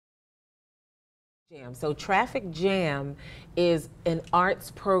Jam. So Traffick Jam is an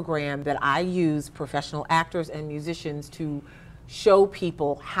arts program that I use professional actors and musicians to show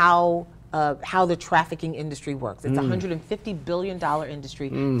people how the trafficking industry works. It's a $150 billion industry,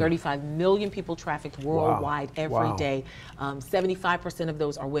 35 million people trafficked worldwide every day. 75% of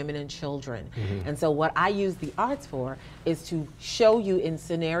those are women and children. And so what I use the arts for is to show you in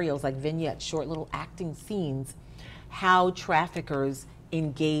scenarios like vignettes, short little acting scenes, how traffickers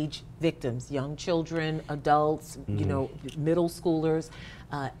engage victims, young children, adults, you know, middle schoolers,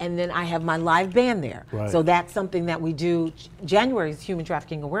 and then I have my live band there. So that's something that we do. January is Human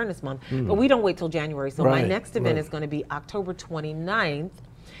Trafficking Awareness Month, but we don't wait till January. So my next event is going to be October 29th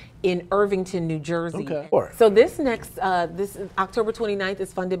in Irvington, New Jersey. So this next, this October 29th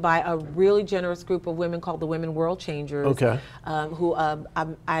is funded by a really generous group of women called the Women World Changers, who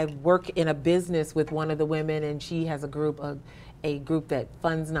I work in a business with one of the women, and she has a group that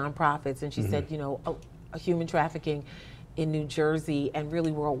funds nonprofits, and she said, you know, human trafficking in New Jersey and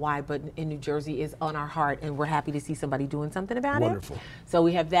really worldwide, but in New Jersey is on our heart, and we're happy to see somebody doing something about it. So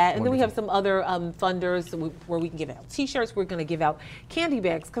we have that, and then we have some other funders where we can give out T-shirts. We're going to give out candy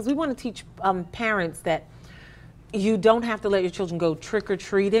bags because we want to teach parents that you don't have to let your children go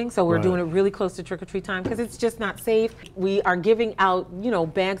trick-or-treating, so we're doing it really close to trick-or-treat time because it's just not safe. We are giving out, you know,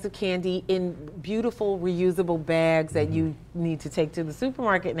 bags of candy in beautiful reusable bags that you need to take to the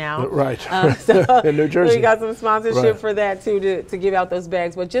supermarket now. So in New Jersey. So we got some sponsorship for that too, to give out those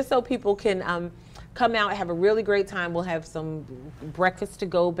bags, but just so people can come out, have a really great time. We'll have some breakfast to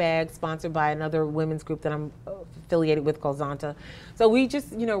go bags sponsored by another women's group that I'm affiliated with called Zonta. So we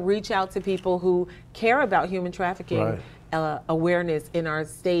just, you know, reach out to people who care about human trafficking awareness in our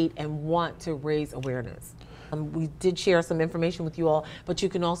state and want to raise awareness. We did share some information with you all, but you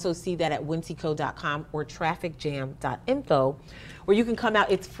can also see that at wincyco.com or traffickjam.info, where you can come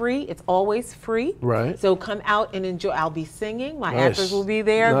out. It's free. It's always free. So come out and enjoy. I'll be singing. My actors will be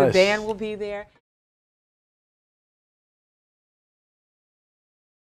there. The band will be there.